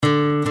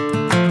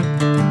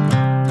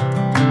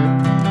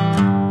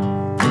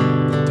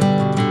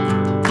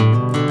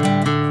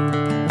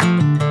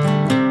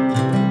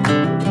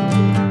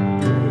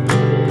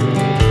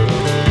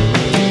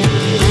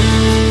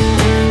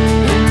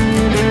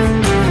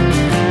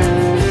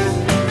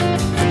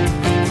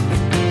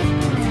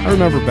I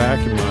remember back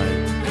in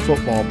my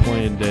football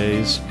playing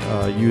days,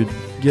 you'd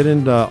get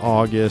into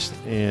August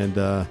and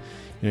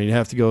you'd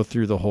have to go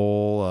through the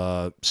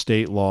whole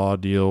state law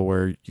deal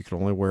where you could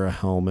only wear a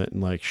helmet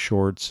and like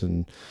shorts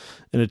and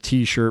a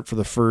t-shirt for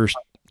the first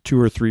 2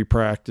 or 3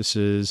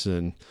 practices,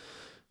 and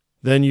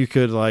then you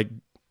could like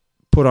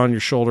put on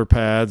your shoulder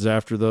pads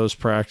after those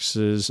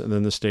practices, and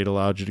then the state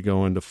allowed you to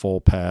go into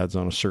full pads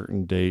on a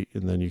certain date,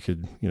 and then you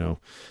could,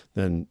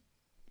 then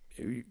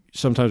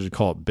sometimes we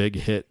call it big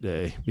hit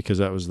day because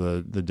that was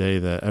the day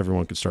that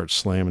everyone could start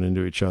slamming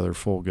into each other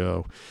full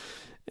go.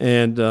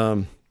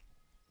 And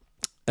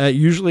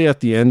usually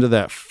at the end of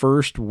that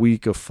first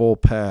week of full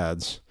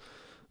pads,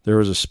 there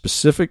was a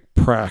specific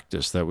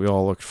practice that we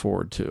all looked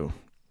forward to.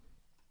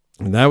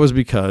 And that was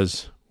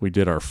because we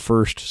did our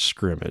first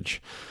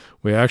scrimmage.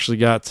 We actually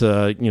got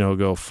to,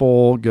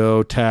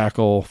 go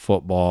tackle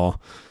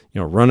football,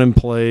 running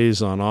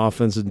plays on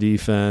offense and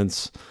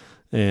defense,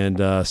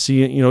 and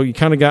seeing, you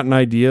kind of got an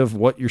idea of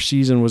what your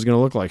season was going to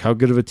look like. How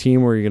good of a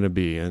team were you going to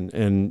be?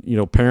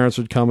 And parents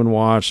would come and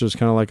watch. There's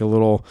kind of like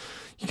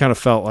you kind of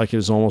felt like it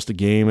was almost a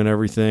game and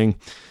everything.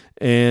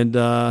 And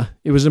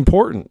it was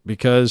important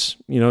because,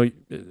 you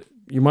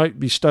might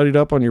be studied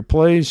up on your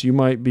plays. You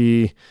might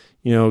be,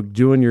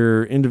 doing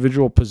your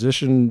individual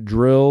position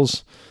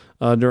drills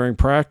during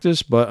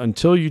practice, but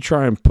until you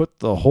try and put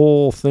the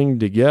whole thing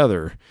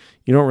together,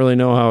 you don't really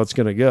know how it's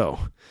going to go.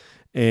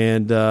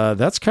 And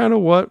that's kind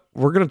of what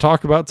we're going to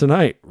talk about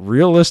tonight.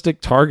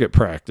 Realistic target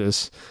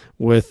practice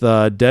with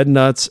Dead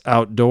Nuts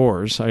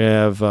Outdoors. I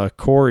have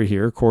Corey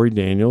here, Corey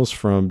Daniels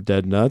from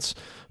Dead Nuts,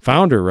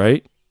 founder,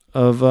 right,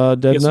 of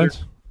Dead Yes, Nuts?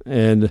 Sir.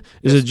 And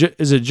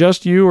is it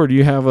just you, or do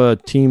you have a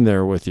team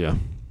there with you?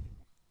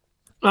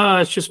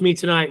 It's just me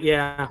tonight.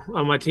 Yeah.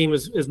 My team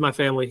is my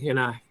family and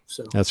I.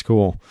 So That's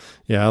cool.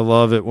 Yeah, I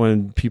love it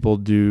when people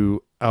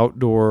do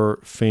outdoor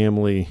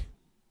family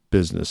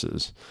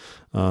businesses.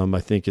 I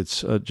think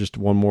it's just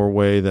one more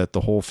way that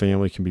the whole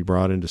family can be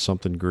brought into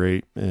something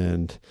great.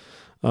 And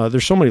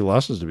there's so many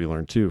lessons to be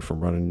learned too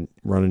from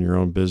running your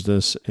own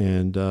business.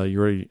 And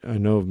you already, I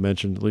know, have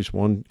mentioned at least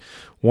one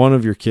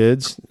of your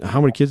kids.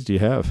 How many kids do you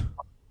have?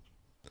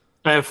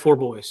 I have 4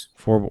 boys.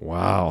 4.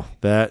 Wow.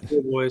 4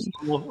 boys,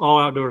 all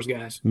outdoors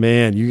guys.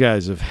 Man, you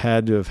guys have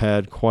had to have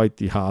had quite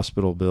the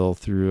hospital bill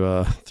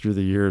through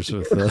the years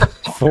with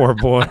 4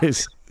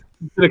 boys.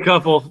 A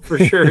couple for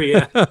sure.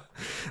 Yeah.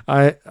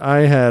 I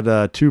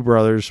had 2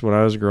 brothers when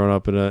I was growing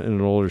up and an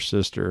older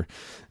sister.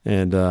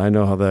 And I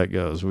know how that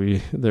goes.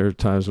 There are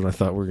times when I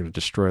thought we were going to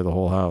destroy the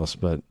whole house,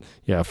 but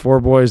yeah,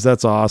 4 boys.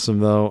 That's awesome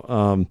though.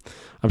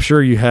 I'm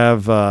sure you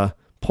have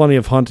plenty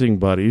of hunting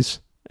buddies.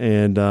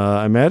 And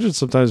I imagine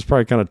sometimes it's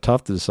probably kind of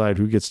tough to decide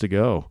who gets to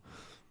go.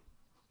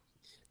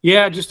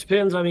 Yeah, it just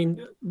depends. I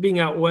mean, being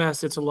out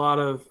west, it's a lot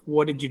of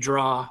what did you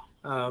draw?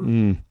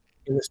 In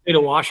the state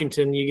of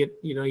Washington, you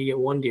get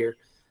 1 deer.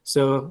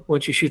 So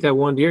once you shoot that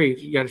 1 deer,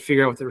 you got to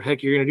figure out what the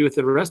heck you're going to do with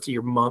the rest of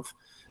your month.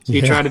 So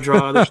you try to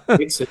draw other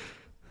states. And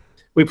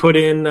we put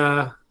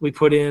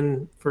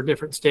in for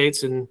different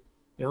states, and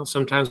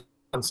sometimes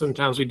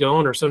we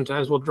don't, or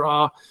sometimes we'll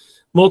draw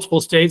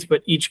multiple states,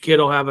 but each kid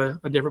will have a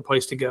different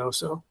place to go.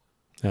 So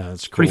yeah,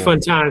 that's cool. Pretty fun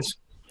times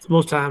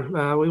most time.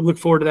 We look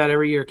forward to that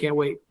every year. Can't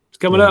wait. It's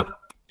coming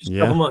up. Just a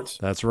couple months.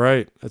 That's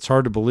right. It's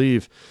hard to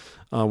believe.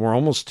 We're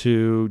almost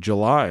to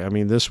July. I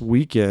mean, this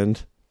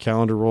weekend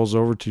calendar rolls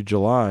over to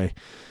July,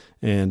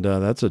 and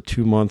that's a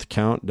 2-month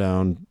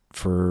countdown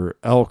for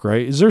elk,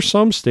 right? Is there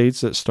some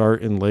states that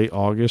start in late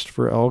August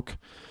for elk?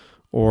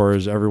 Or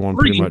is everyone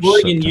pretty much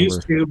Oregon September?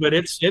 Used to, but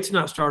it's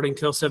not starting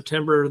till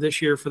September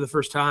this year for the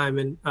first time,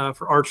 and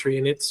for archery,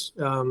 and it's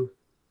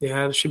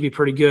it should be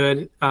pretty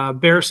good.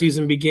 Bear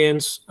season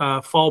begins.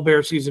 Fall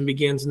bear season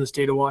begins in the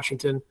state of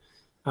Washington,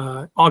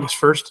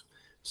 August 1st.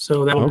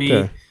 So that will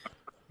be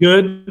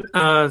good.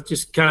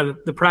 Just kind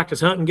of the practice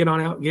hunting. Get on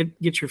out,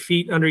 get your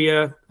feet under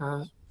you,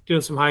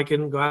 doing some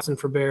hiking, go out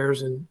for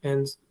bears,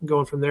 and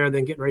going from there.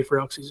 Then getting ready for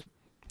elk season.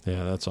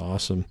 Yeah, that's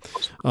awesome.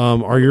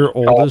 Are your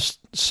oldest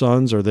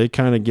sons, are they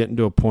kind of getting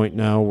to a point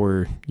now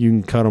where you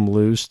can cut them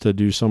loose to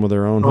do some of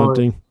their own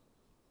hunting?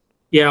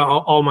 Yeah,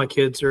 all my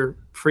kids are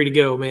free to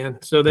go, man.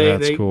 So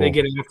they cool.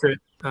 get after it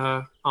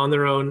on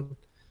their own.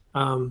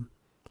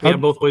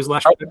 Both boys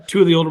last year.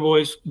 2 of the older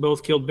boys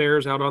both killed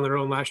bears out on their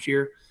own last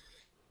year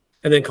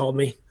and then called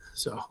me.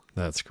 So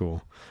that's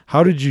cool.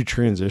 How did you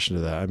transition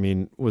to that? I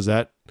mean, was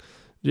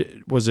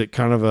it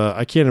kind of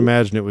I can't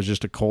imagine it was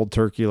just a cold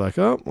turkey, like,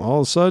 oh,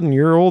 all of a sudden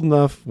you're old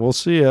enough. We'll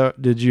see.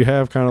 Did you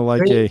have kind of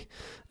like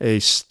a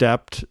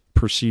stepped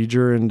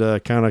procedure into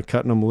kind of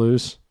cutting them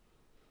loose?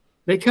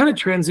 They kind of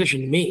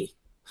transitioned me.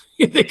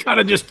 They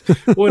kind of just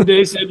one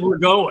day said, we're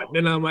going.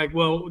 And I'm like,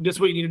 well, this is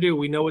what you need to do.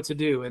 We know what to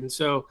do. And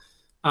so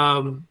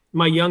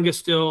my youngest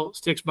still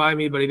sticks by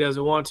me, but he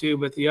doesn't want to.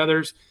 But the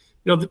others,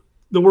 the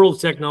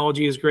world's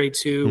technology is great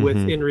too, with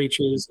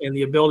inReaches and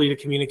the ability to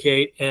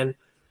communicate. And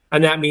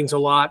that means a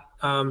lot.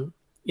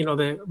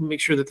 They make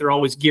sure that they're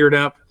always geared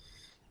up.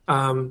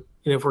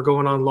 If we're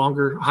going on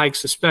longer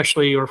hikes,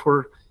 especially, or if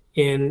we're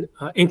in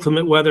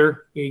inclement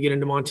weather, you get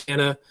into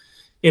Montana,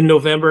 in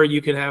November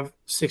you could have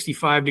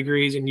 65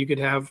 degrees and you could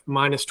have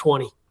minus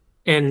 20.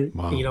 And,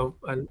 Wow.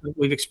 and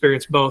we've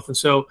experienced both. And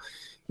so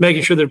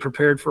making sure they're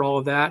prepared for all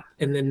of that,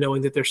 and then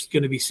knowing that they're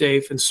going to be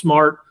safe and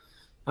smart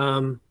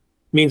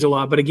means a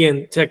lot. But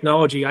again,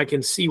 technology, I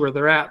can see where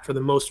they're at for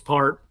the most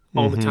part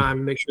all the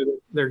time, make sure that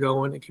they're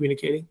going and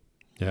communicating.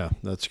 Yeah,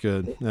 that's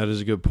good. That is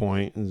a good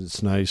point. And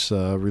it's nice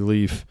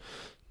relief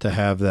to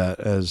have that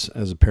as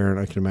a parent,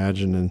 I can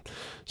imagine. And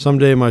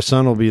someday my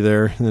son will be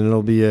there, and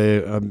it'll be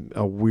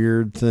a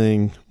weird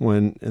thing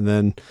and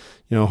then,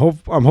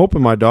 I'm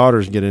hoping my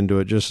daughters get into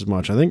it just as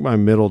much. I think my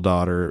middle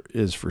daughter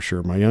is for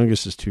sure. My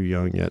youngest is too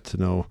young yet to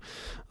know.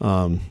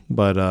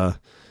 But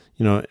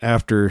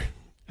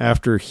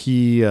after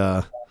he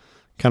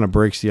kind of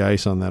breaks the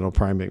ice on that, it'll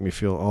probably make me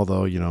feel,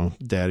 although,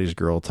 daddy's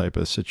girl type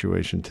of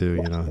situation too,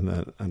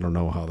 that I don't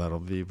know how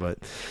that'll be, but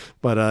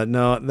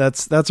no,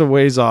 that's a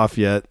ways off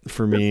yet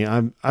for me.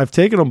 I've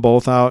taken them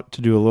both out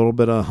to do a little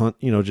bit of hunt,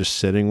 just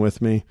sitting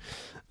with me.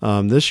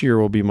 This year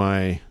will be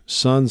my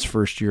son's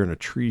first year in a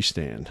tree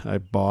stand. I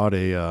bought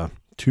a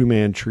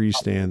 2-man tree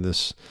stand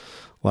this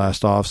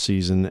last off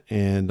season,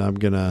 and I'm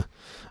gonna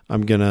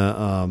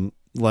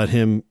let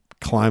him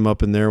climb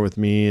up in there with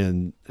me,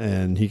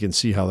 and he can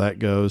see how that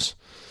goes.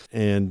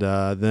 And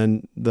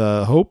then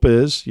the hope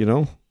is,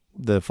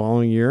 the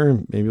following year,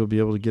 maybe he'll be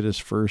able to get his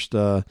first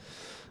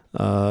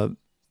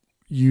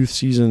youth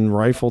season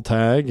rifle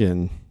tag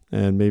and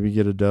maybe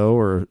get a doe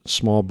or a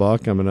small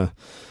buck. I'm going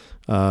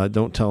to,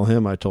 don't tell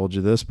him I told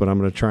you this, but I'm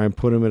going to try and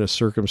put him in a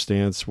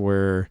circumstance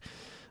where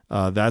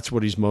that's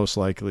what he's most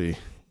likely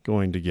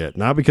going to get.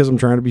 Not because I'm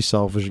trying to be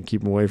selfish and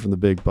keep him away from the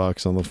big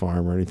bucks on the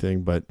farm or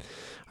anything, but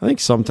I think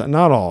sometimes,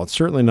 not all, it's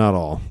certainly not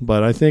all,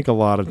 but I think a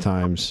lot of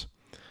times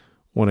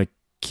when a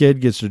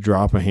kid gets to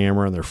drop a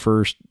hammer on their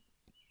first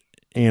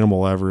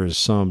animal ever is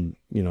some,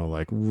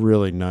 like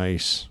really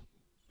nice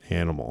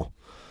animal.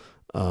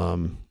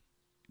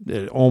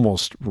 It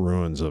almost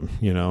ruins them,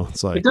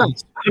 it's like, it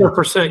does.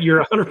 100%.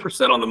 You're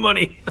 100% on the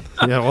money.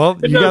 Yeah. Well,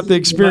 you got the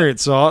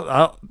experience, so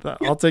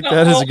I'll take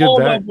that as a good bet. All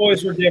my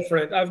boys are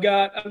different. I've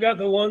got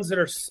the ones that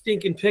are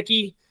stinking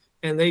picky,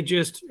 and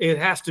it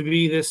has to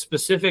be this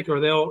specific or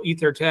they'll eat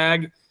their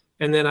tag.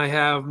 And then I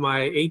have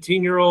my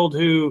 18-year-old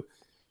who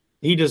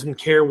he doesn't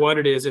care what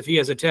it is. If he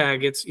has a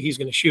tag, he's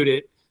going to shoot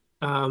it.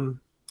 And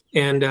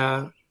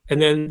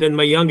then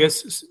my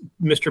youngest,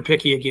 Mr.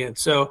 Picky again.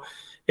 So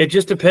it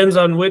just depends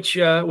on which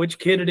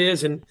kid it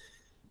is. And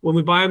when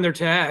we buy them their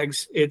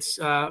tags, it's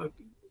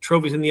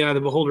trophies in the eye of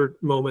the beholder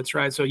moments,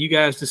 right? So you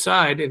guys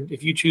decide, and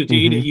if you choose to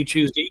eat it, you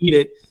choose to eat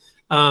it.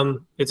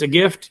 It's a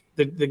gift.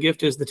 The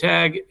gift is the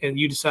tag, and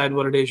you decide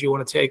what it is you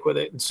want to take with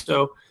it. And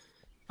so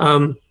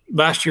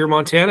last year,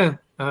 Montana,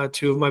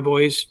 2 of my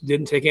boys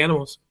didn't take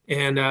animals,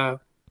 and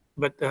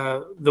but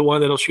the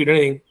one that'll shoot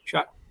anything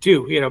shot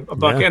 2. He had a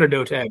buck and a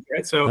doe tag,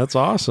 right? So that's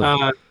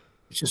awesome.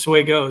 It's just the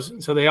way it goes.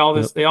 So they all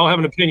have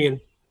an opinion.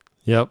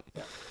 Yep.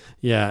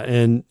 Yeah,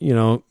 and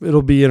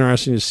it'll be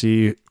interesting to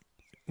see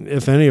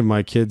if any of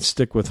my kids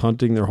stick with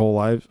hunting their whole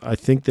life. I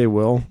think they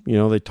will.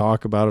 They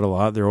talk about it a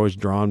lot. They're always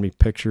drawing me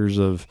pictures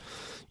of,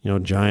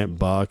 giant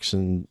bucks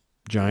and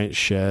giant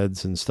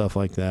sheds and stuff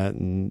like that,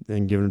 and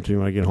giving them to me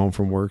when I get home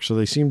from work. So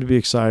they seem to be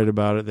excited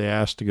about it. They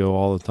ask to go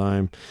all the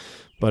time,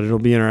 but it'll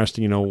be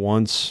interesting,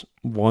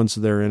 once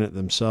they're in it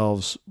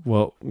themselves,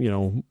 well,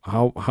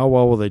 how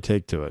well will they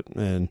take to it?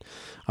 And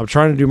I'm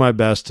trying to do my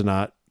best to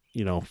not,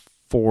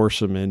 force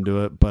them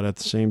into it, but at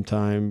the same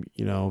time,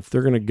 if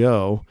they're going to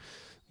go,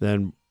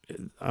 then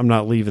I'm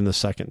not leaving the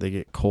second they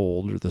get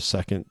cold or the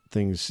second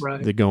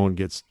the going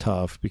gets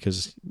tough,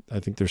 because I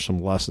think there's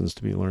some lessons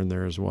to be learned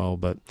there as well.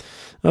 But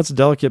that's a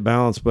delicate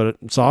balance, but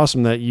it's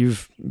awesome that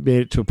you've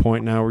made it to a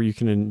point now where you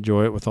can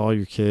enjoy it with all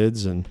your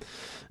kids, and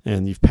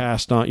you've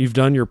passed on, you've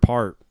done your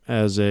part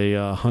as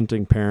a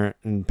hunting parent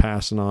and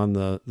passing on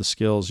the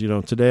skills.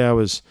 Today I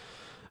was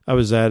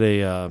at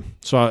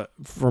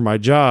for my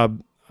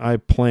job, I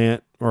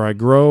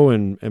grow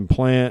and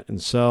plant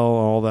and sell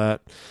all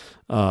that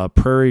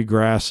prairie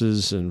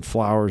grasses and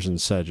flowers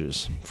and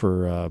sedges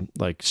for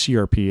like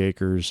CRP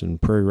acres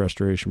and prairie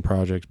restoration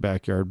projects,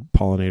 backyard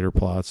pollinator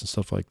plots and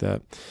stuff like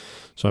that.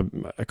 So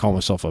I call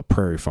myself a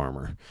prairie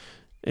farmer.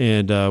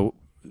 And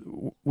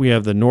we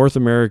have the North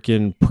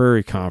American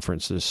Prairie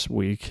Conference this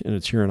week, and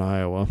it's here in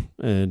Iowa.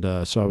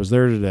 And so I was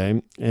there today,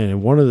 and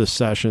in one of the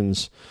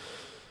sessions,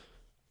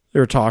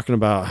 they were talking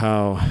about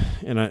how,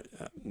 and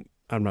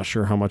I'm not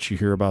sure how much you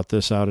hear about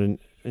this out in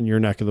your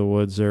neck of the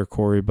woods there,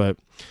 Corey, but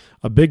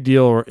a big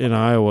deal in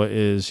Iowa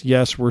is,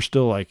 yes, we're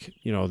still like,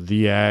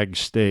 the ag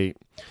state,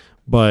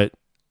 but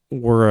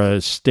we're a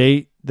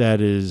state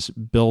that is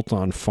built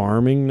on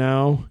farming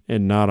now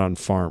and not on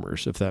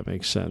farmers, if that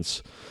makes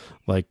sense.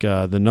 Like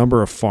the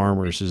number of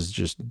farmers is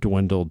just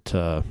dwindled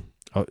to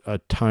a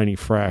tiny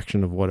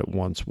fraction of what it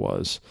once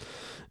was.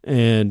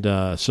 And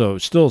so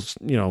still,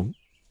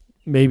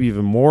 maybe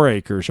even more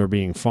acres are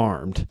being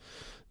farmed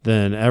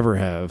than ever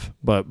have,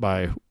 but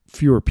by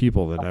fewer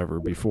people than ever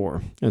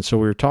before. And so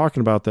we were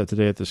talking about that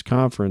today at this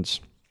conference,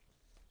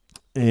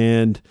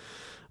 and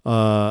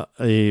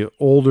a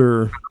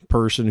older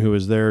person who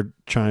was there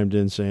chimed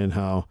in saying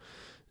how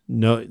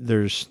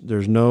there's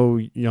no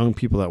young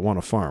people that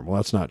want to farm. Well,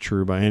 that's not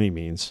true by any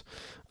means.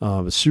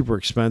 It's super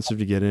expensive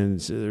to get in.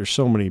 There's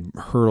so many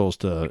hurdles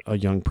to a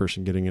young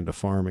person getting into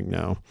farming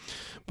now.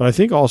 But I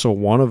think also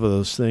one of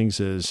those things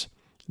is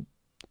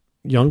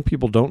young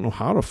people don't know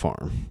how to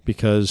farm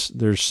because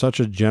there's such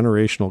a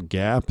generational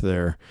gap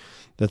there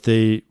that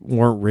they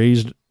were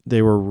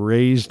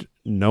raised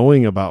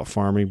knowing about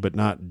farming, but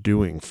not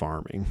doing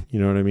farming. You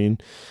know what I mean?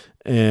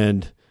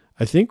 And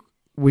I think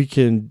we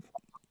can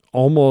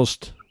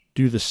almost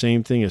do the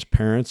same thing as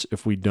parents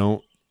if we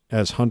don't,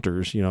 as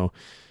hunters,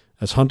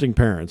 as hunting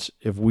parents,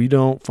 if we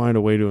don't find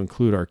a way to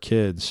include our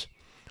kids,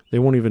 they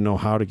won't even know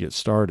how to get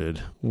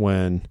started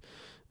when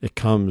it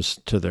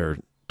comes to their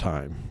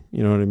time.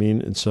 You know what I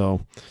mean? And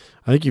so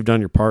I think you've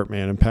done your part,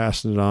 man, and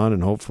passing it on,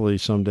 and hopefully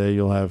someday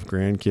you'll have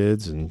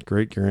grandkids and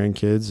great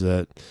grandkids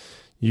that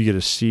you get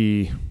to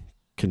see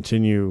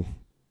continue,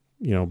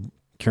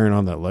 carrying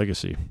on that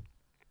legacy.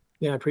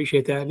 Yeah, I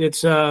appreciate that.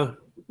 It's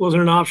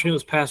wasn't an option; it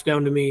was passed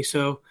down to me.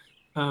 So,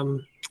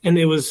 and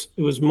it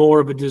was more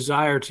of a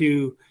desire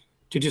to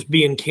just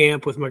be in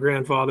camp with my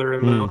grandfather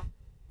and my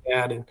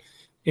dad,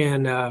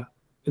 and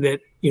that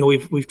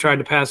we've tried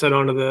to pass that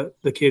on to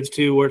the kids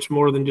too, where it's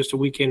more than just a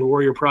weekend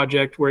warrior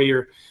project where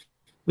you're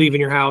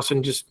leaving your house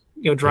and just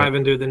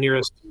driving to the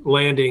nearest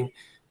landing.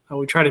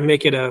 We try to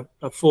make it a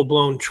full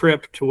blown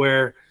trip to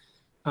where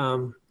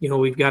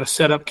we've got to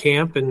set up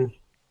camp and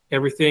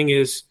everything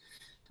is.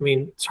 I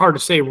mean, it's hard to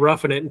say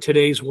roughing it in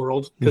today's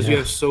world because you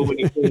have so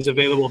many things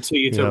available to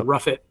you to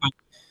rough it. But,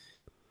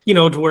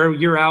 to where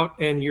you're out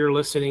and you're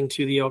listening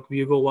to the elk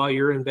bugle while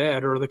you're in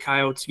bed, or the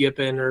coyotes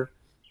yipping, or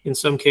in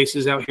some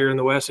cases out here in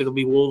the West, it'll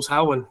be wolves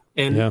howling.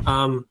 And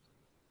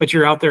but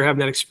you're out there having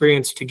that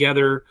experience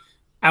together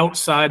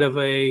outside of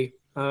a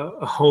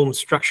home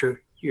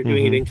structure. You're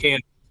doing it in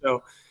camp.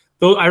 So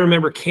I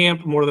remember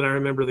camp more than I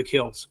remember the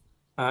kills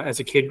as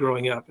a kid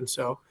growing up. And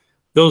so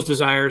those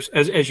desires,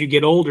 as you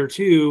get older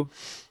too,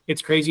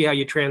 it's crazy how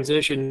you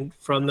transition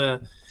from the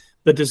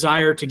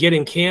desire to get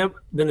in camp,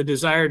 then the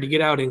desire to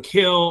get out and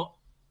kill,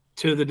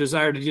 to the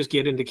desire to just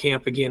get into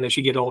camp again as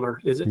you get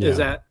older. Is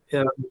that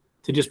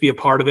to just be a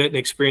part of it and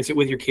experience it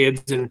with your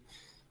kids and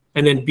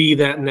then be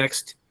that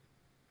next,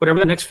 whatever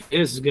the next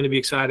is going to be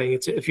exciting.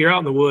 If you're out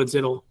in the woods,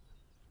 it'll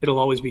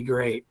always be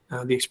great.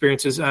 The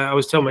experiences, I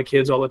always tell my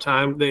kids all the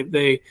time,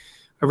 they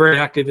are very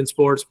active in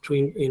sports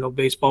between,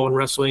 baseball and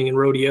wrestling and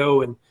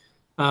rodeo. And,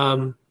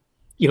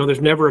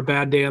 there's never a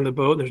bad day on the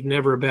boat. And there's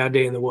never a bad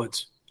day in the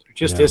woods. There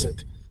just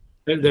isn't.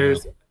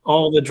 There's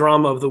all the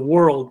drama of the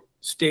world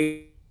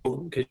stays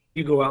because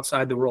you go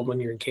outside the world when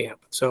you're in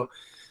camp. So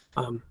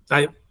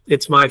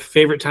it's my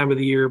favorite time of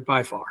the year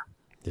by far.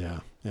 Yeah.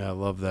 Yeah, I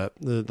love that.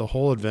 The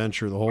whole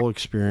adventure, the whole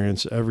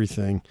experience,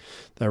 everything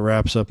that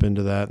wraps up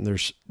into that.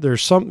 And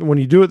there's something, when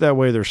you do it that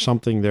way, there's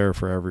something there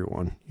for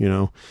everyone.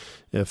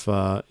 If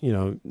the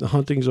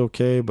hunting's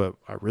okay, but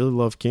I really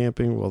love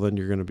camping, well, then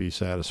you're going to be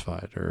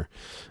satisfied. Or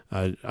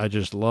I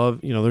just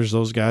love, there's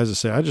those guys that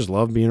say, I just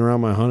love being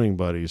around my hunting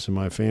buddies and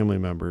my family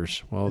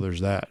members. Well,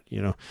 there's that,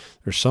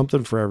 there's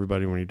something for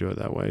everybody when you do it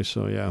that way.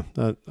 So yeah,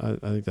 I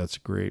think that's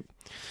great.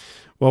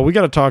 Well, we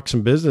got to talk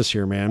some business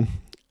here, man.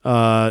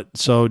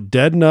 So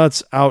Dead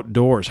Nuts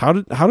Outdoors, how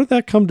did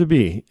that come to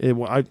be?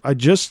 I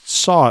just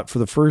saw it for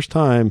the first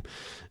time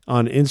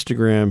on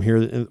Instagram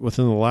here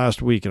within the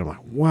last week, and I'm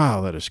like,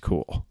 wow, that is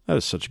cool. That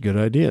is such a good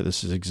idea.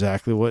 This is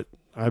exactly what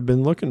I've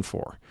been looking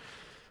for.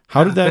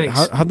 How'd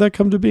that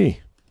come to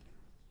be?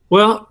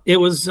 Well, it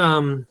was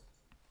something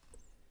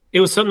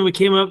we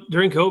came up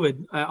during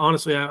COVID.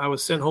 Honestly, I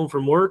was sent home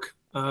from work.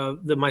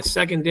 My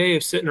second day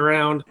of sitting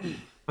around,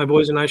 my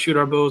boys and I shoot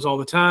our bows all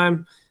the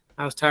time.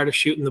 I was tired of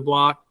shooting the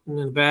block in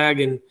the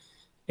bag,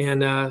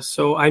 and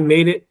so I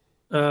made it.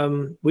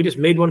 We just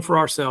made one for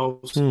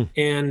ourselves,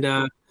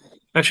 and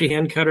actually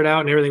hand cut it out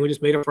and everything. We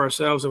just made it for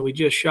ourselves, and we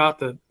just shot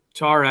the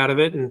tar out of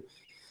it. And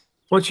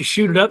once you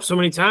shoot it up so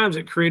many times,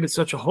 it created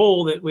such a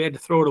hole that we had to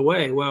throw it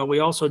away. Well, we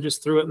also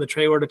just threw it in the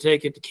trailer to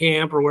take it to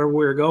camp or where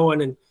we were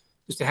going, and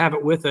just to have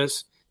it with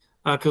us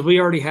because we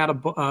already had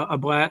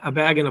a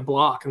bag and a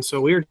block, and so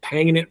we were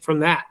hanging it from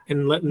that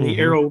and letting the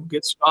arrow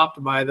get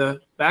stopped by the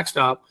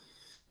backstop.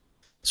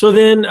 So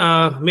then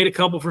made a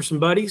couple for some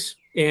buddies,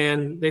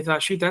 and they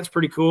thought, shoot, that's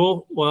pretty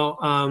cool.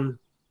 Well,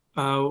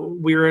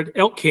 we were at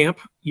elk camp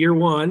year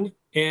one,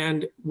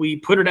 and we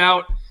put it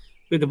out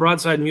with the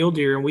broadside mule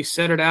deer, and we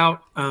set it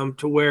out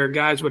to where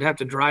guys would have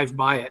to drive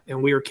by it,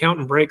 and we were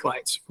counting brake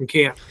lights from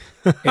camp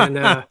and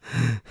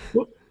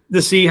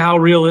to see how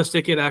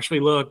realistic it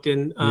actually looked.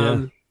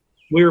 And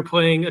we were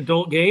playing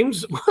adult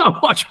games,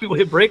 watching people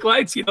hit brake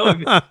lights. It's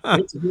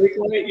a brake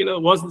light.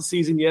 It wasn't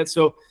season yet,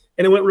 and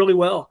it went really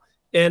well.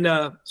 And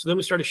so then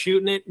we started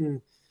shooting it,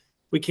 and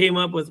we came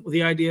up with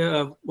the idea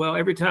of, well,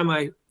 every time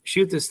I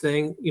shoot this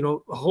thing,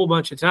 a whole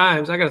bunch of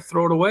times, I got to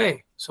throw it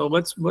away. So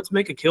let's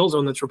make a kill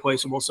zone that's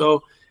replaceable.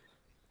 So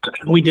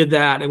we did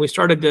that, and we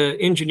started to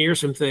engineer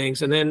some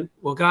things. And then,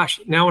 well, gosh,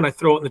 now when I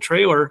throw it in the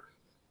trailer,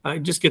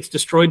 it just gets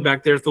destroyed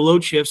back there at the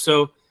load shift.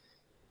 So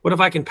what if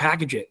I can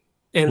package it?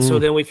 And so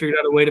then we figured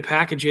out a way to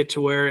package it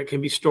to where it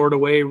can be stored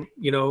away, in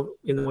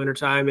the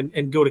wintertime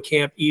and go to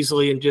camp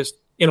easily and just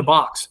in a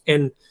box.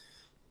 And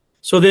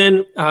so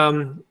then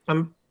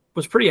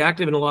was pretty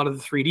active in a lot of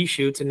the 3D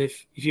shoots. And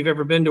if you've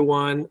ever been to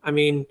one,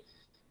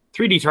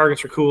 3D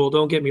targets are cool,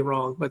 don't get me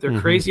wrong, but they're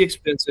crazy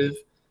expensive.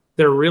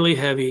 They're really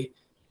heavy.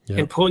 Yep.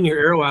 And pulling your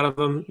arrow out of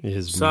them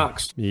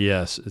sucks.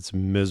 Yes, it's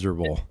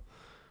miserable.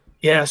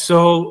 Yeah,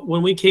 so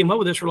when we came up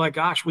with this, we're like,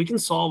 gosh, we can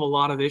solve a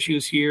lot of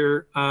issues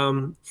here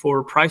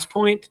for price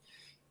point.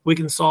 We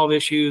can solve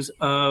issues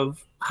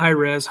of high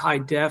res, high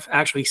def,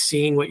 actually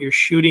seeing what you're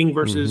shooting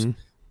versus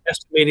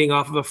estimating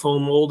off of a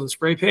foam mold and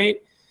spray paint.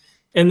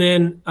 And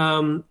then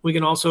we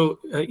can also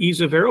ease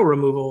of arrow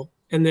removal.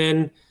 And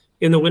then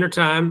in the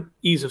wintertime,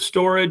 ease of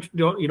storage.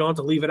 You don't have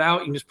to leave it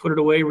out. You can just put it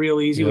away real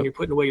easy when you're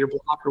putting away your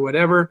block or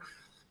whatever.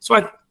 So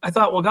I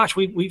thought, well, gosh,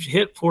 we've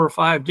hit 4 or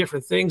 5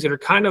 different things that are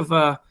kind of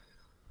a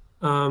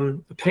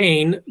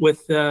pain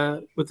with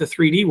the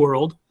 3D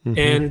world.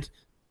 And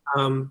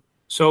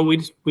so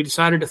we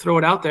decided to throw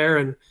it out there,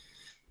 and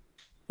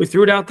we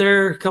threw it out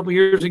there a couple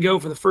years ago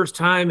for the first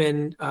time,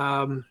 and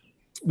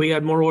we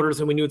had more orders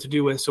than we knew what to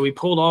do with. So we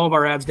pulled all of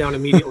our ads down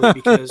immediately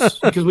because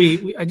I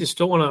just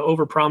don't want to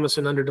overpromise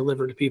and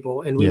underdeliver to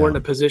people, and we weren't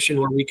in a position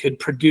where we could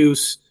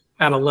produce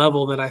at a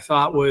level that I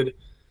thought would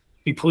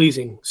be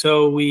pleasing.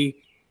 So we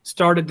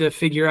started to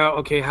figure out,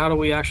 okay, how do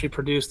we actually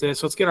produce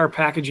this? Let's get our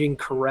packaging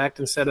correct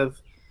instead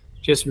of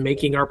just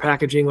making our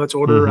packaging. Let's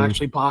order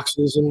actually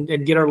boxes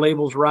and get our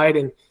labels right.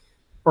 And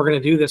we're going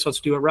to do this.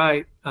 Let's do it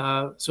right.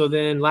 So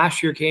then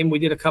last year came, we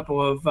did a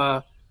couple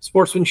of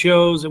sportsman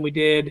shows, and we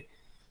did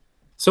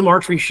some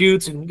archery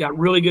shoots and got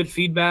really good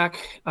feedback,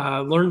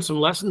 learned some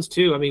lessons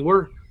too. I mean,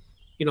 we're,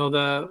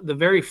 the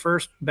very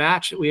first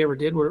batch that we ever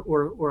did,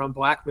 we're on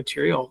black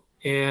material.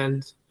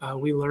 And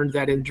we learned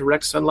that in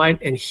direct sunlight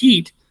and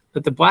heat,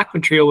 that the black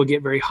material would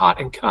get very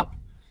hot and cup.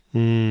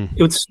 It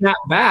would snap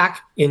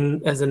back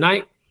as the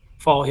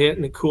nightfall hit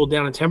and it cooled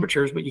down in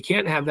temperatures, but you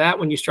can't have that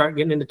when you start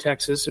getting into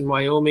Texas and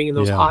Wyoming and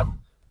those hot,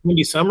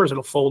 windy summers.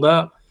 It'll fold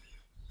up.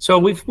 So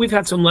we've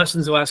had some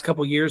lessons the last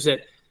couple of years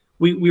that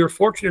we were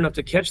fortunate enough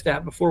to catch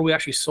that before we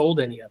actually sold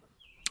any of them.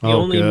 The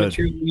only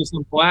material we use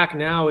in black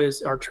now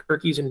is our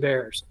turkeys and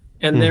bears,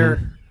 and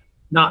they're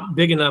not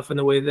big enough in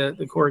the way that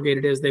the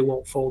corrugated is. They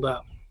won't fold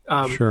up.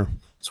 Sure.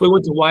 So we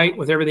went to white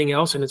with everything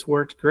else, and it's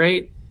worked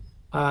great.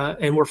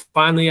 And we're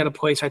finally at a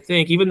place, I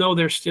think, even though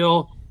there's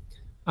still,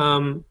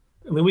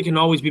 we can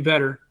always be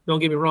better. Don't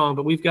get me wrong,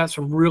 but we've got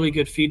some really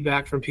good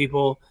feedback from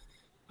people.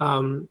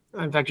 In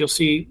fact, you'll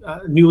see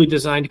newly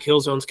designed kill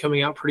zones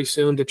coming out pretty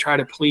soon to try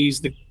to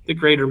please the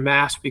greater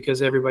mass,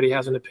 because everybody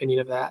has an opinion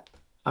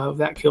of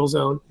that kill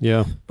zone.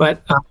 Yeah.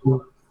 But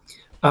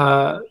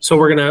so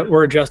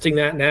we're adjusting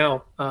that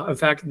now. In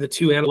fact, the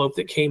 2 antelope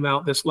that came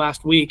out this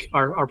last week,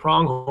 our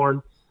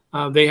pronghorn,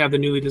 they have the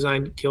newly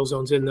designed kill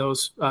zones in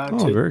those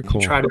very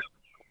cool. to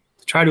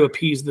try to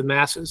appease the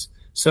masses.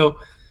 So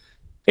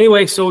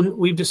anyway, so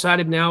we've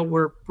decided now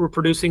we're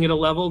producing at a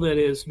level that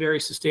is very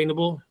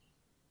sustainable.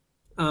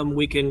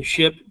 We can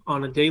ship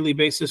on a daily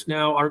basis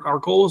now. Our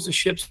goal is to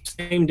ship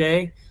same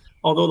day,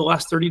 although the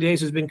last 30 days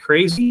has been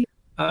crazy.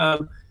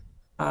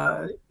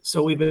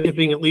 So we've been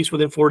shipping at least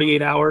within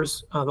 48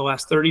 hours the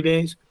last 30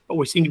 days, but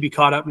we seem to be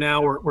caught up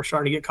now. We're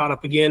starting to get caught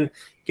up again,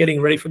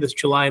 getting ready for this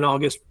July and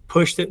August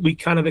push that we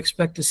kind of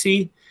expect to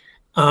see,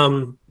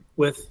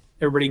 with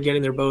everybody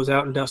getting their bows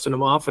out and dusting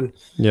them off and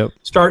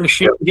starting to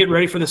ship and get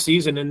ready for the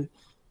season. And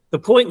the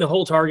point and the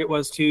whole target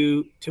was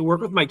to work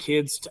with my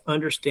kids to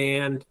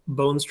understand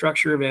bone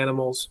structure of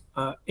animals,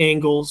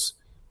 angles,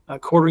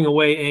 quartering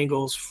away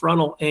angles,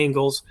 frontal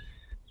angles,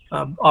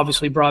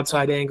 obviously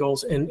broadside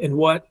angles, and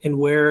what and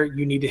where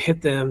you need to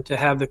hit them to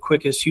have the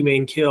quickest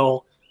humane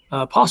kill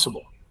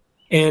possible.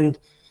 And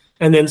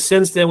then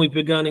since then, we've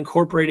begun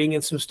incorporating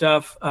in some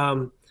stuff.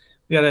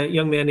 We got a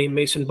young man named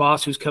Mason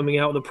Boss who's coming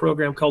out with a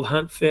program called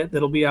Hunt Fit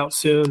that'll be out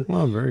soon.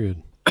 Oh, very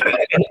good.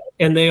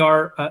 And they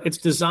are it's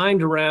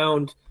designed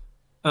around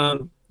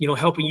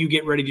helping you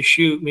get ready to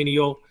shoot. Meaning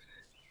you'll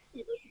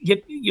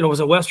get, as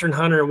a Western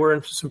hunter, we're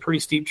in some pretty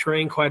steep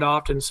terrain quite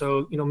often.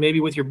 So, maybe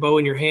with your bow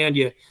in your hand,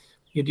 you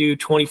do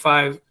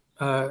 25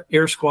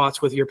 air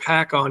squats with your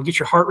pack on, get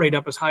your heart rate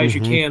up as high as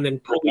you can, then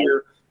pull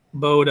your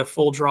bow to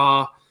full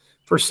draw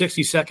for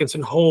 60 seconds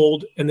and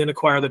hold, and then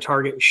acquire the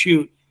target and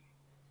shoot.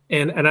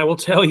 And I will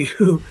tell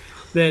you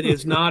that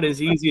it's not as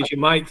easy as you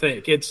might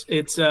think.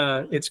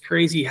 It's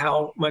crazy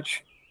how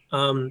much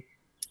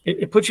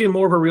it puts you in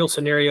more of a real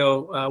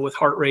scenario with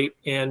heart rate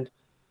and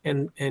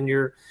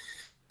you're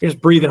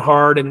just breathing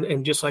hard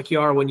and just like you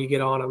are when you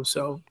get on them.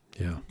 So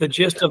the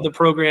gist of the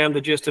program,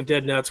 the gist of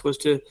Dead Nuts was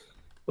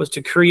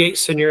to create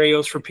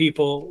scenarios for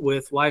people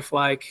with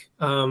lifelike,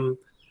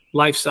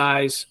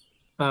 life-size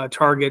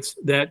targets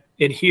that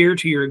adhere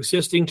to your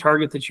existing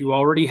target that you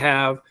already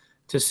have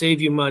to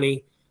save you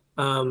money,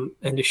 and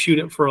to shoot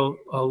it for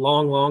a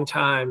long, long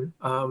time,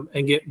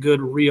 and get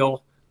good,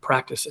 real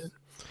practice in.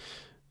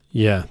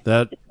 Yeah,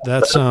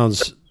 that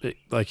sounds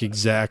like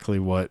exactly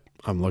what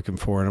I'm looking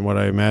for and what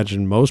I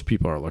imagine most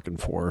people are looking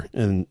for.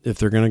 And if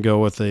they're going to go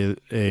with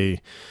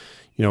a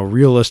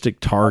realistic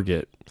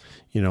target,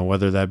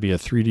 whether that be a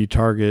 3D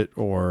target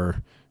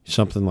or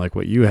something like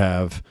what you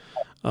have,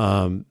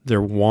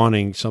 they're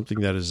wanting something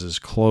that is as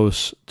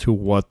close to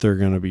what they're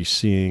going to be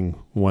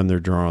seeing when they're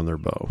drawing their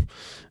bow.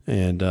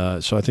 And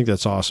so I think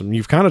that's awesome.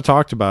 You've kind of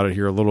talked about it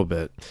here a little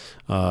bit.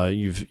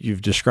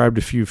 You've described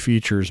a few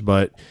features,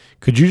 but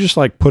could you just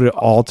like put it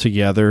all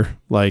together,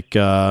 like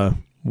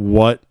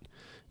what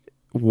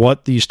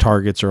these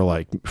targets are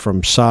like,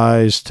 from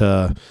size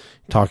to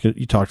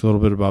you talked a little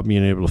bit about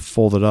being able to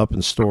fold it up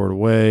and store it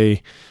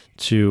away,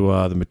 to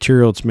the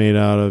material it's made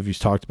out of. You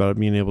talked about it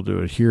being able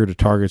to adhere to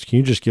targets. Can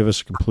you just give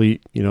us a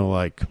complete,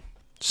 like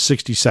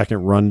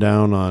 60-second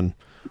rundown on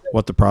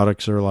what the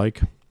products are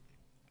like?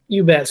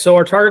 You bet. So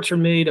our targets are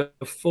made of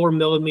 4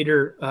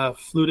 millimeter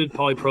fluted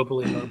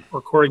polypropylene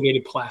or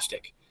corrugated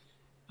plastic.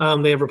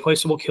 They have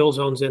replaceable kill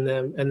zones in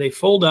them, and they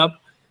fold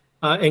up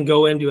and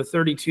go into a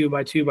 32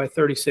 by 2 by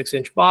 36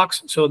 inch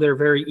box. So they're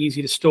very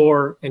easy to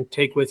store and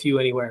take with you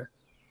anywhere.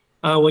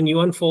 When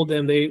you unfold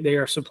them, they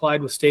are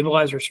supplied with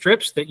stabilizer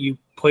strips that you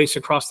place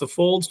across the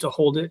folds to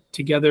hold it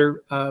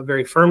together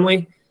very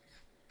firmly.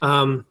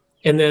 And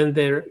then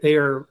they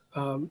are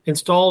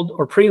installed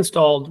or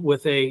pre-installed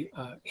with a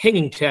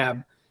hanging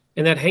tab.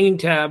 And that hanging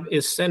tab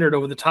is centered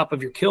over the top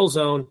of your kill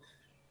zone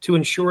to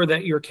ensure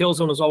that your kill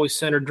zone is always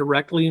centered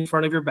directly in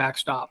front of your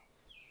backstop.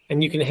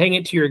 And you can hang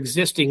it to your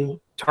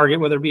existing target,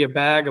 whether it be a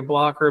bag, a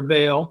block, or a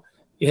bale.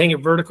 You hang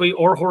it vertically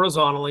or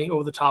horizontally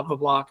over the top of a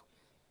block,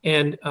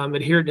 and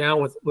adhere it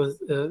down with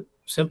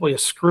simply a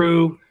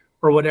screw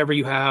or whatever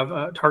you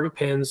have, target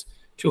pins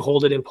to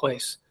hold it in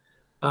place.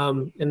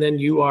 And then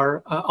you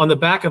are on the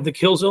back of the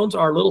kill zones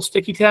are little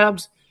sticky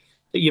tabs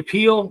that you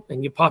peel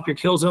and you pop your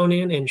kill zone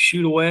in and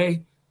shoot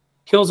away.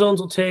 Kill zones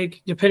will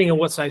take, depending on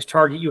what size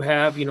target you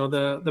have,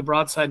 the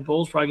broadside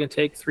bull is probably going to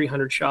take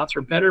 300 shots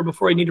or better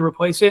before you need to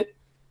replace it.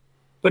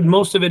 But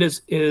most of it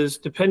is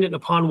dependent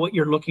upon what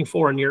you're looking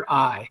for in your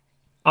eye.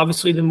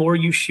 Obviously, the more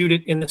you shoot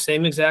it in the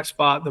same exact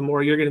spot, the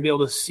more you're going to be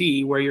able to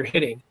see where you're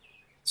hitting.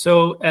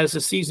 So as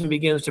the season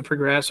begins to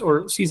progress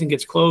or season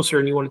gets closer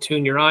and you want to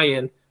tune your eye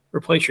in,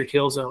 replace your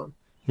kill zone.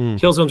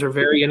 Kill zones are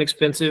very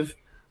inexpensive.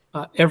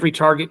 Every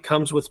target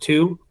comes with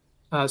 2.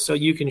 So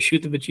you can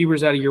shoot the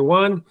bejeebers out of your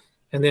one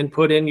and then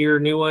put in your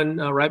new one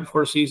right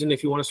before season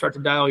if you want to start to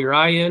dial your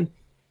eye in.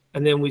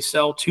 And then we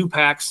sell 2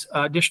 packs,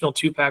 additional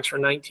 2 packs for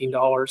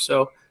 $19.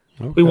 So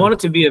we want it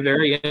to be a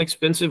very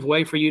inexpensive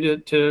way for you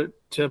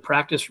to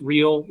practice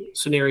real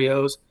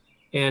scenarios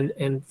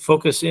and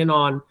focus in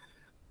on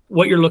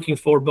what you're looking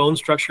for bone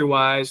structure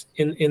wise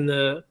in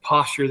the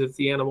posture that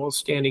the animal is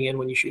standing in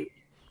when you shoot.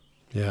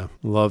 Yeah,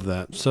 love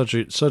that. Such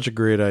a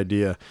great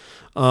idea.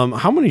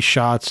 How many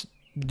shots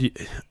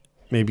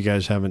maybe you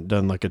guys haven't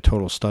done like a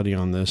total study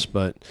on this,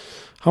 but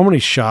how many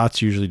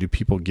shots usually do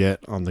people get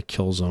on the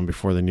kill zone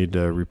before they need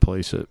to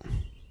replace it?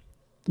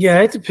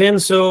 Yeah, it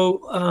depends.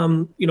 So,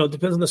 it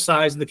depends on the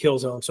size of the kill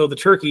zone. So the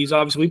turkeys,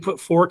 obviously we put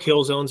 4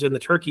 kill zones in the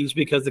turkeys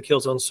because the kill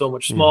zone's so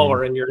much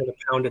smaller and you're going to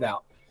pound it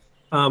out.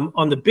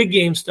 On the big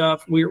game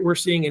stuff, we're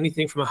seeing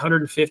anything from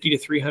 150 to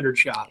 300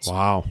 shots.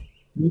 Wow.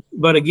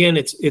 But again,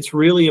 it's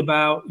really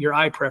about your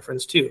eye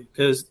preference too,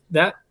 because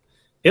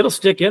it'll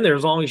stick in there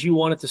as long as you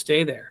want it to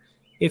stay there.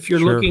 If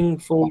you're looking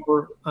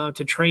for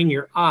to train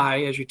your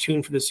eye as you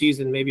tune for the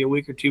season, maybe a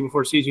week or 2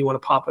 before season, you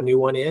want to pop a new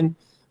one in.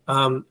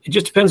 It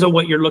just depends on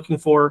what you're looking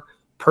for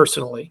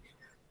personally.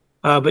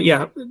 But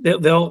yeah,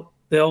 they'll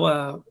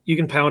you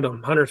can pound them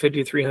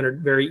 150 to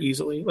 300 very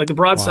easily. Like the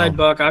broadside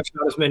buck, I've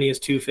shot as many as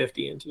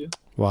 250 into.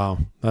 Wow,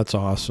 that's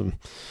awesome.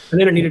 And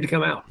then it needed to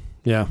come out.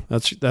 Yeah,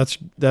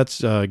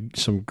 that's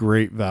some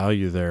great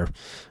value there.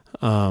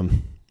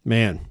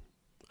 Man,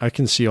 I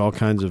can see all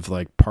kinds of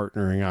like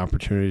partnering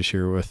opportunities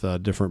here with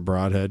different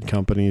broadhead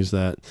companies.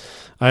 That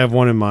I have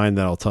one in mind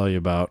that I'll tell you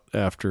about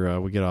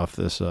after we get off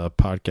this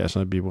podcast.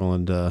 And I'd be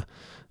willing to,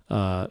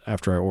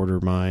 after I order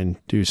mine,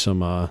 do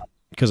some,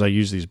 because I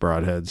use these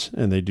broadheads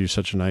and they do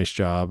such a nice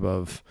job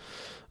of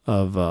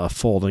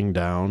folding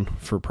down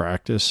for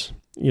practice,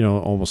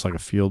 almost like a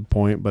field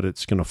point, but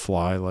it's going to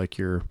fly like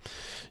you're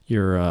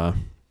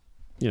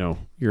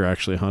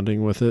actually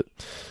hunting with it.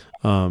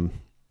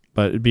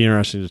 But it'd be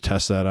interesting to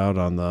test that out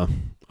on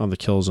the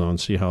kill zone,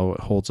 see how it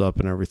holds up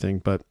and everything.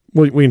 But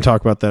we can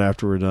talk about that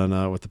after we're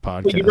done with the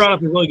podcast. Well, you brought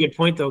up a really good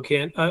point, though,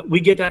 Kent.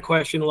 We get that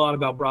question a lot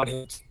about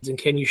broadheads, and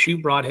can you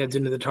shoot broadheads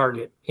into the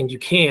target? And you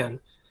can.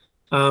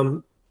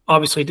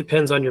 Obviously, it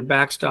depends on your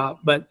backstop.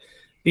 But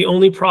the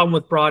only problem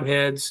with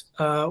broadheads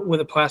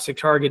with a plastic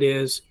target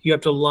is you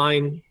have to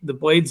line the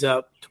blades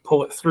up to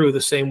pull it through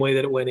the same way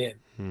that it went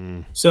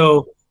in.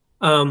 So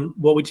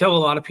what we tell a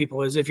lot of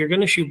people is if you're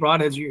going to shoot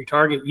broadheads at your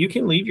target, you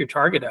can leave your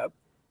target up,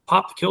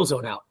 pop the kill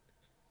zone out.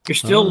 You're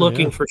still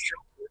looking for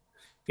shelter.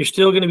 You're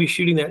still going to be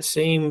shooting that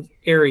same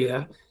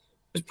area.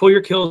 Just pull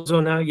your kill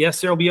zone out. Yes,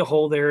 there'll be a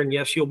hole there, and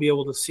yes, you'll be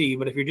able to see.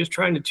 But if you're just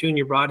trying to tune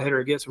your broadhead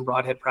or get some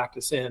broadhead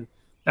practice in,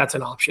 that's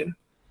an option.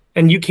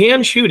 And you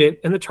can shoot it,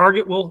 and the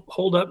target will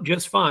hold up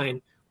just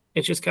fine.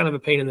 It's just kind of a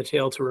pain in the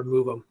tail to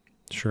remove them.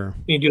 Sure.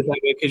 You do it that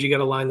way because you got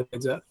to line the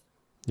bids up.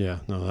 Yeah,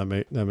 no,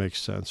 that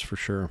makes sense for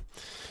sure.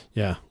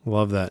 Yeah,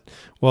 love that.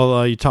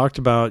 Well, you talked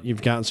about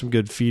you've gotten some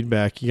good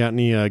feedback. You got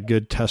any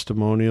good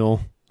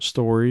testimonial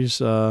stories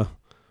for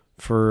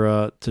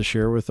to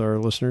share with our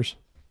listeners?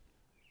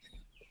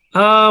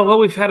 Well,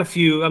 we've had a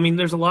few. I mean,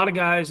 there's a lot of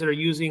guys that are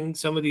using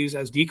some of these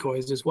as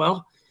decoys as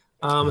well,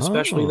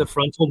 especially the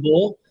frontal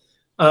bull.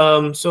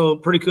 So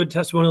pretty good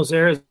testimonials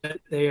there is that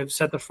they have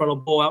set the frontal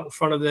bull out in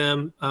front of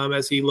them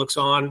as he looks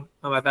on.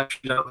 I've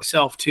actually done it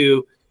myself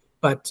too.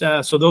 But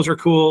so those are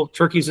cool.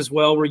 Turkeys as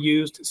well were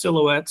used,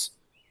 silhouettes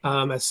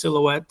as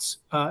silhouettes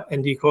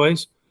and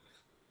decoys.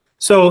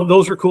 So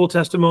those are cool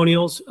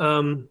testimonials.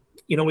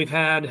 We've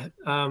had,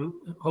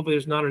 hopefully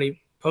there's not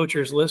any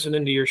poachers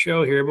listening to your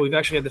show here, but we've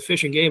actually had the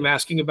Fish and Game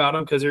asking about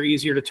them because they're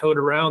easier to tote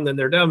around than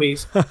their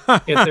dummies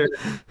if they're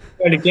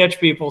trying to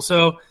catch people.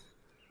 So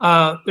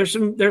there's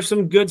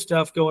some good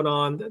stuff going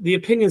on. The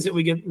opinions that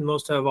we get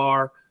most of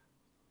are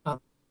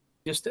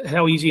just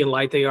how easy and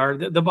light they are.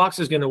 The box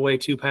is going to weigh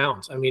 2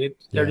 pounds. I mean,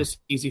 they're just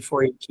easy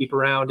for you to keep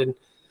around.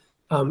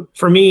 And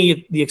for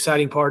me, the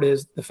exciting part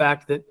is the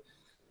fact that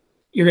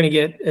you're going to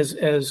get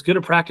as good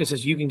a practice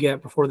as you can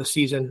get before the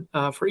season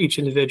for each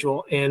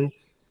individual. And,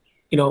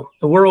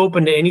 we're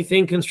open to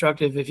anything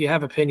constructive. If you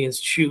have opinions,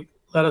 shoot,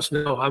 let us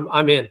know.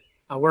 I'm in.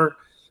 We're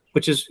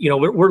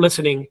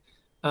listening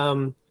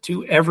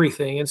to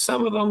everything. And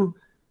some of them,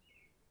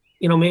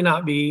 may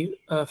not be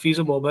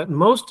feasible, but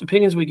most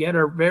opinions we get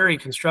are very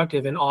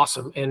constructive and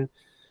awesome. And,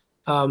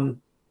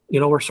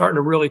 we're starting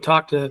to really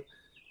talk to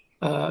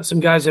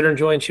some guys that are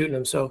enjoying shooting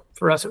them. So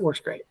for us, it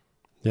works great.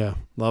 Yeah,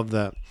 love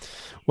that.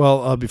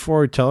 Well, before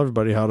we tell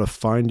everybody how to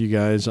find you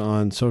guys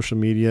on social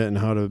media and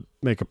how to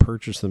make a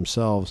purchase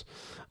themselves,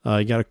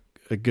 you got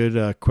a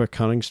good quick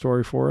hunting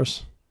story for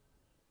us?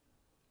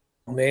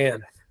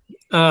 Man,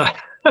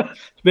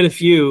 it's been a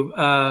few.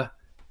 So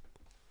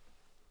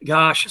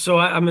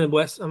I'm a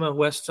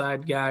west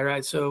side guy,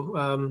 right?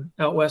 So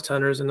out west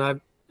hunters, and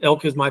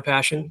elk is my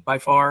passion by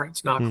far.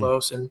 It's not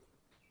close, and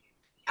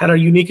had a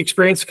unique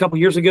experience a couple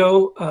years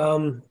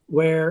ago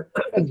where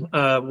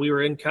we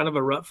were in kind of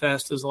a rut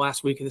fest. It was the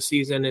last week of the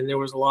season, and there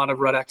was a lot of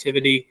rut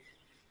activity.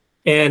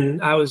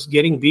 And I was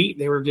getting beat.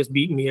 They were just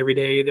beating me every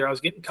day. Either I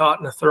was getting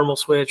caught in a thermal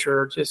switch,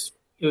 or it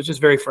was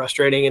just very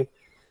frustrating. And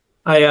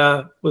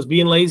I was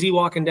being lazy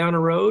walking down a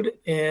road,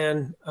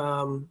 and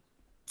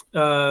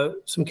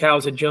some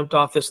cows had jumped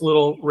off this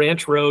little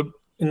ranch road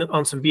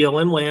on some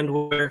BLM land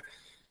where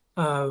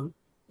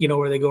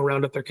they go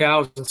round up their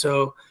cows. And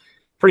so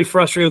pretty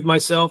frustrated with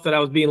myself that I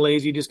was being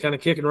lazy, just kind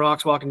of kicking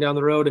rocks, walking down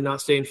the road and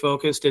not staying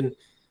focused. And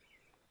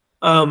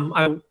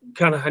I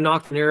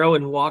knocked an arrow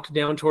and walked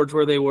down towards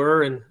where they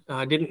were, and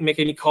I didn't make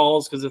any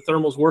calls because the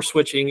thermals were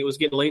switching. It was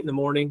getting late in the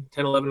morning,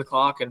 10, 11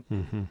 o'clock,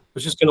 and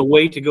was just going to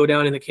wait to go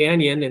down in the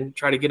canyon and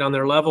try to get on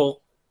their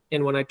level.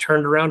 And when I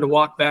turned around to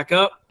walk back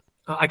up,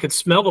 I could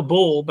smell a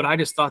bull, but I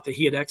just thought that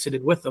he had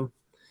exited with them.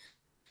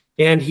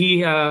 And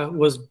he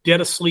was dead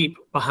asleep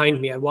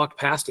behind me. I walked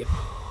past him,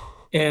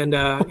 and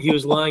he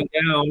was lying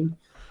down,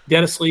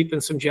 dead asleep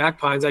in some jack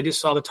pines. I just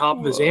saw the top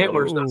of his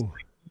antlers, and I was like,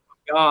 oh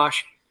my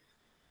gosh,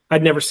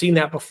 I'd never seen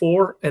that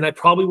before, and I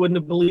probably wouldn't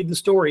have believed the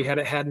story had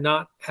it had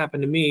not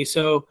happened to me.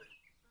 So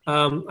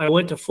I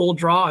went to full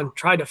draw and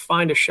tried to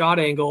find a shot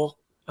angle,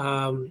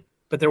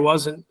 but there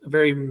wasn't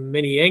very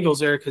many angles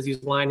there because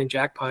he's lying in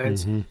jack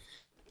pines.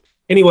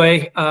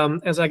 Anyway,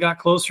 as I got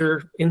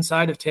closer,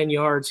 inside of 10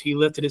 yards, he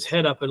lifted his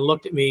head up and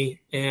looked at me,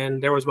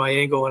 and there was my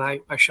angle,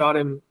 and I shot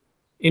him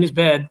in his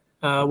bed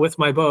with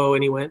my bow,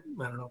 and he went,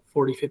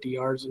 40, 50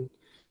 yards and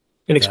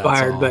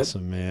expired. That's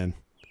awesome, man.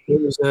 It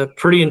was a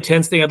pretty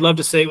intense thing. I'd love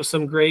to say it was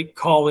some great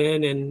call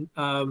in, and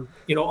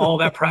all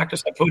that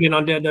practice I put in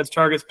on dead nuts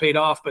targets paid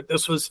off. But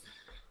this was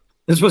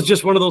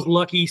just one of those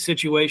lucky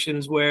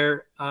situations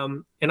where,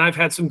 and I've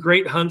had some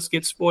great hunts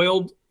get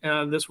spoiled.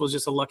 This was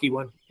just a lucky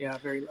one. Yeah,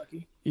 very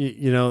lucky.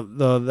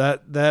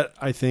 That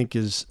I think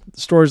is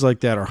stories like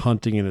that are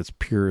hunting in its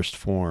purest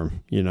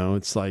form.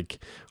 It's like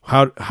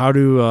how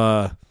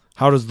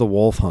does the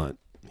wolf hunt?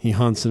 He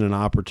hunts in an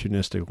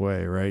opportunistic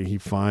way, right? He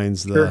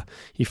finds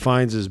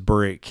his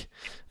break,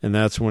 and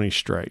that's when he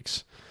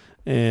strikes.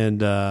 And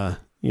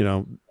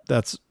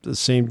that's the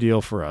same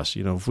deal for us.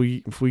 If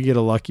we get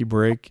a lucky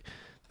break,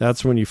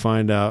 that's when you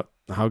find out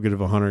how good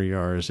of a hunter you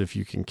are, is if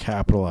you can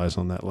capitalize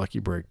on that lucky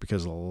break,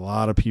 because a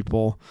lot of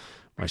people,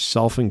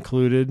 myself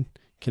included,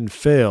 can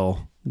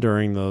fail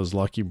during those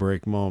lucky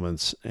break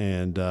moments.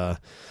 And so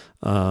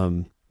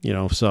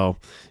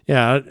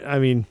yeah, I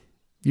mean,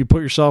 you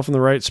put yourself in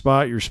the right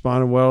spot. You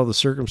responded well to the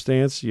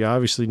circumstance. You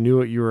obviously knew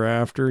what you were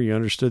after. You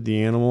understood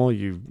the animal.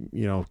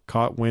 You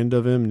caught wind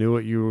of him, knew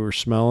what you were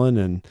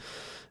smelling,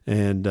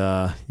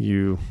 and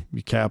you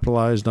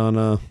capitalized on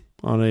a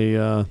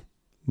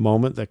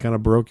moment that kind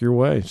of broke your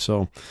way.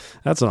 So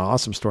that's an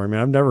awesome story, man.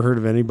 I've never heard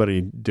of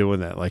anybody doing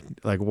that, like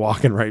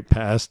walking right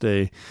past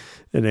an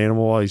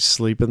animal while he's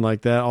sleeping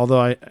like that.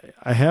 Although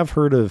I have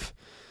heard of,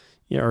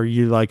 Yeah, or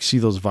you like see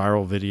those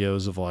viral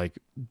videos of like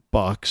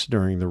bucks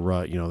during the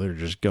rut, they're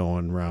just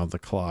going around the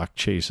clock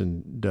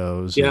chasing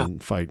does Yeah.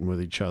 and fighting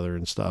with each other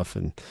and stuff.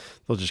 And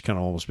they'll just kind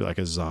of almost be like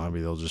a zombie.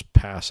 They'll just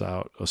pass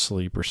out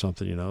asleep or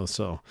something,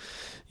 So,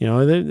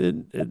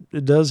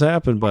 it does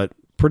happen, but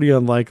pretty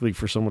unlikely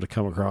for someone to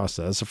come across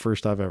that. That's the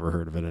first I've ever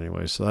heard of it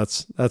anyway. So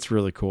that's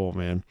really cool,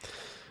 man.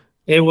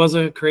 It was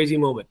a crazy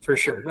moment for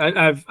sure.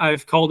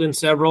 I've called in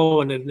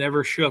several and it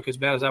never shook as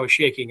bad as I was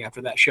shaking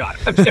after that shot.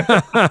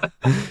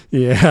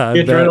 Yeah,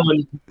 the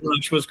adrenaline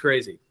rush was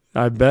crazy.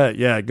 I bet.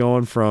 Yeah,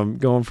 going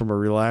from a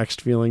relaxed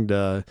feeling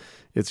to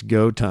it's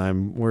go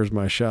time. Where's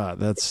my shot?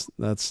 That's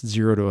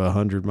 0 to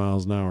 100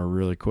 miles an hour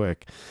really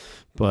quick.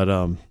 But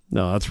no,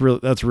 that's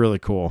really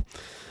cool.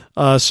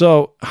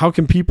 So how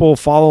can people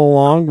follow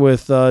along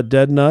with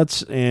Dead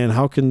Nuts, and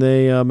how can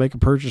they make a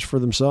purchase for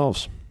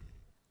themselves?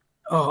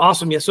 Oh,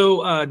 awesome. Yeah. So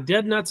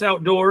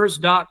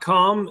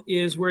deadnutsoutdoors.com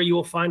is where you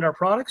will find our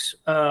products.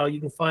 You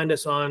can find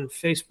us on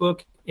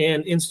Facebook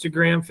and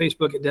Instagram.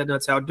 Facebook at Dead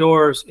Nuts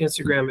Outdoors,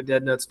 Instagram at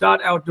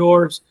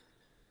deadnuts.outdoors.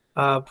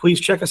 Please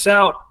check us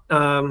out.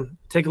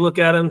 Take a look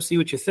at them, see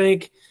what you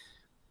think.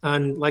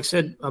 And like I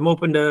said, I'm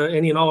open to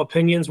any and all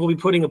opinions. We'll be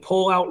putting a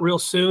poll out real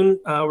soon.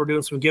 We're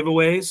doing some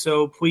giveaways,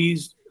 so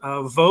please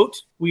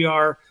vote. We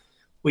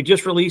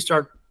just released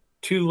our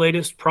 2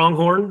 latest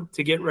pronghorn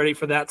to get ready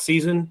for that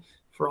season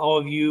for all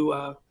of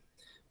you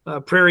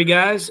prairie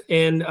guys.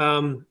 And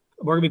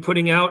we're going to be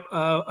putting out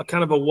a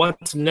kind of a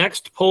what's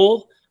next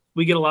poll.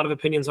 We get a lot of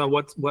opinions on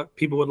what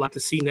people would like to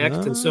see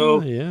next. And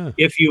so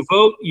if you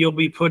vote, you'll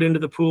be put into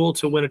the pool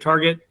to win a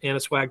target and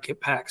a swag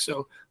kit pack.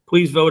 So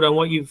please vote on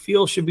what you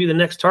feel should be the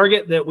next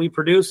target that we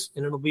produce,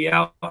 and it'll be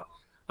out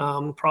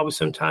probably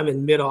sometime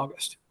in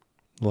mid-August.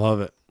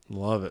 Love it.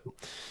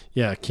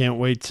 Yeah, can't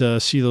wait to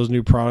see those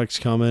new products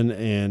coming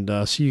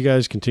and see you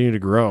guys continue to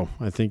grow.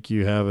 I think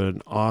you have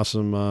an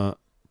awesome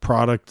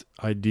product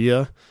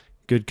idea,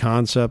 good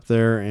concept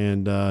there,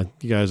 and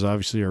you guys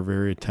obviously are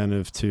very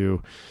attentive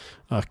to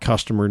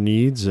customer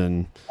needs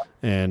and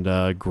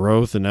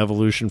growth and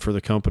evolution for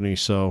the company.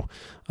 So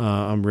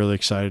I'm really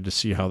excited to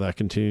see how that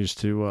continues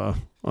to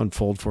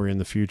unfold for you in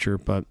the future.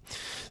 But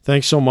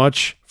thanks so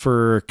much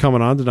for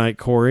coming on tonight,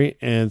 Corey.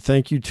 And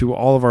thank you to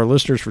all of our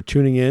listeners for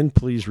tuning in.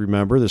 Please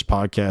remember, this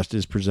podcast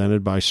is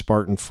presented by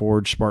Spartan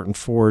Forge. Spartan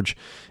Forge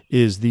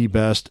is the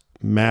best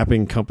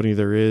mapping company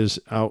there is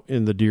out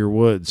in the deer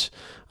woods.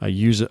 I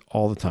use it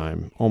all the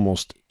time,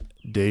 almost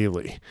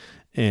daily.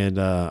 And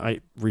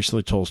I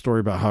recently told a story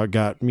about how it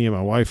got me and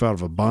my wife out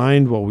of a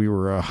bind while we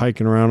were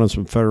hiking around on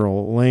some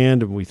federal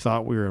land, and we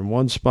thought we were in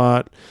one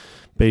spot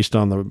based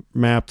on the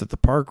map that the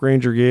park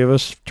ranger gave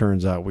us.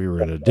 Turns out we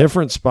were in a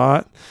different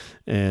spot,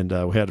 and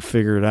we had to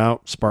figure it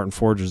out. Spartan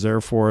Forge is there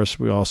for us.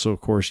 We also,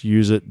 of course,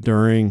 use it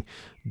during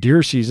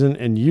deer season,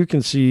 and you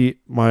can see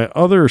my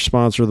other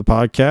sponsor of the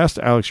podcast,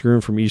 Alex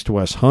Groom from East to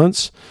West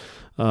Hunts,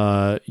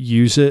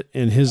 use it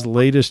in his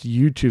latest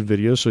YouTube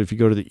video. So if you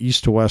go to the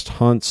East to West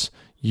Hunts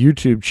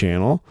YouTube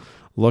channel,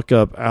 look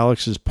up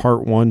Alex's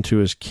part 1 to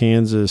his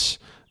Kansas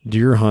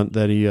deer hunt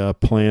that he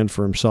planned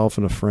for himself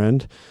and a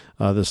friend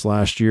this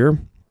last year.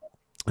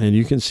 And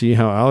you can see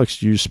how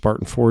Alex used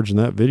Spartan Forge in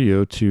that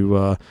video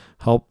to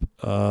help.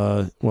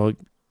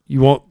 You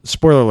won't,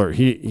 spoiler alert,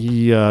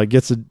 he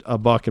gets a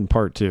buck in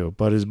part 2,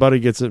 but his buddy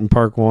gets it in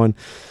part one,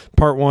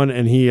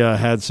 and he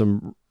had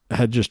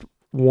just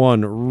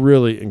one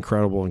really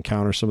incredible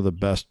encounter, some of the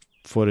best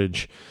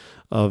footage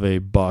of a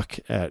buck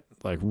at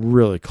like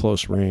really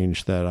close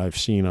range that I've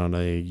seen on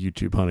a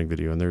YouTube hunting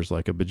video, and there's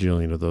like a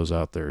bajillion of those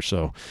out there.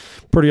 So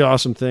pretty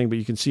awesome thing. But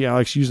you can see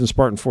Alex using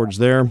Spartan Forge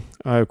there.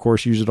 I, of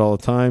course, use it all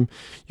the time.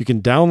 You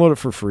can download it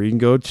for free. You can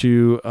go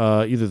to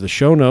either the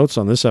show notes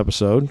on this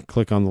episode,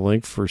 click on the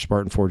link for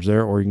Spartan Forge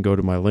there, or you can go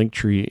to my link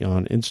tree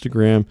on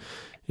Instagram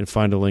and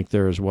find a link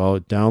there as well.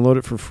 Download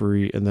it for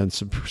free, and then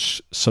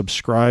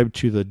subscribe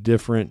to the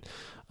different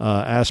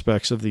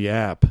aspects of the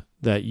app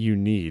that you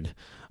need.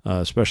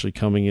 Especially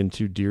coming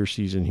into deer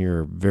season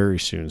here very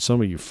soon.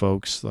 Some of you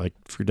folks, like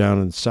if you're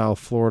down in South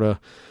Florida,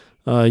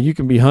 you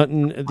can be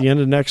hunting at the end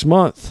of next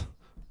month,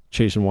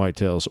 chasing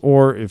whitetails.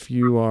 Or if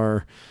you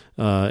are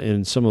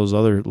in some of those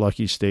other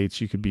lucky states,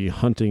 you could be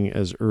hunting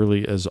as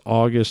early as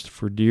August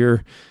for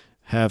deer.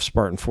 Have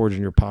Spartan Forge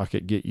in your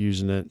pocket, get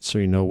using it so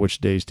you know which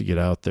days to get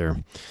out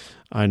there.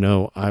 I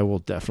know I will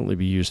definitely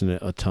be using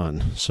it a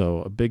ton.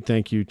 So a big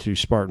thank you to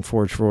Spartan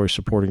Forge for always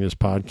supporting this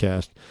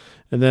podcast.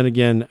 And then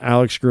again,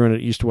 Alex Gruen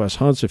at East to West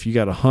Hunts. If you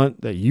got a hunt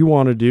that you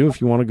want to do,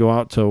 if you want to go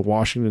out to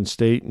Washington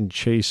State and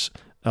chase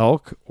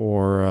elk,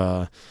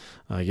 or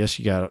I guess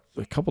you got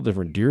a couple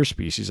different deer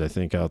species, I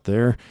think, out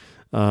there.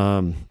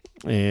 And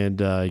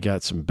you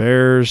got some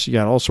bears. You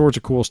got all sorts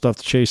of cool stuff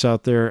to chase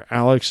out there.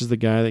 Alex is the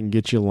guy that can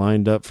get you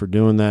lined up for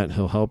doing that.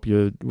 He'll help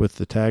you with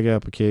the tag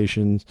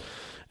applications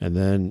and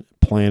then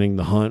planning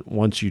the hunt.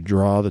 Once you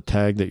draw the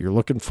tag that you're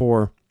looking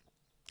for,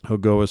 he'll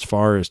go as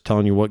far as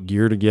telling you what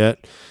gear to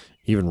get,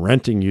 even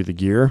renting you the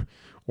gear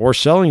or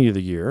selling you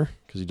the gear,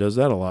 because he does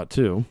that a lot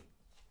too.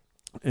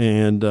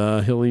 And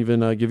he'll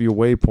even give you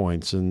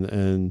waypoints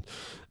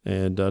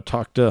and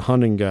talk to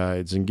hunting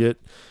guides and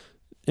get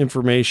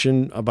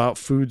information about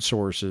food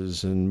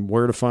sources and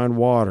where to find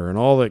water and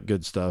all that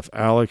good stuff.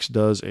 Alex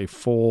does a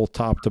full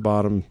top to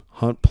bottom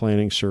hunt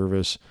planning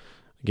service.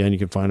 Again, you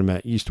can find him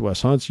at East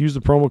West Hunts. Use the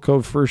promo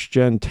code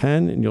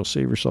FirstGen10 and you'll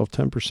save yourself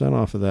 10%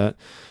 off of that.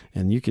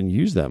 And you can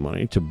use that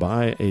money to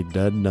buy a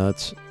Dead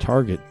Nuts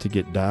target to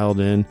get dialed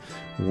in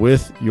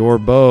with your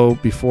bow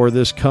before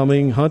this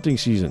coming hunting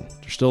season.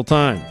 There's still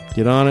time.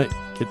 Get on it.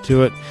 Get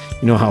to it.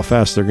 You know how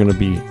fast they're going to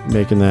be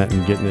making that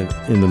and getting it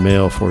in the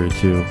mail for you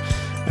too,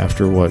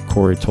 after what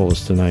Corey told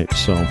us tonight.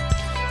 So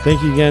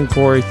thank you again,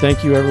 Corey.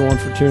 Thank you everyone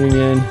for tuning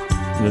in.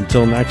 And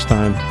until next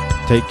time,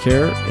 take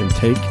care and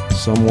take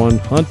someone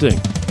hunting.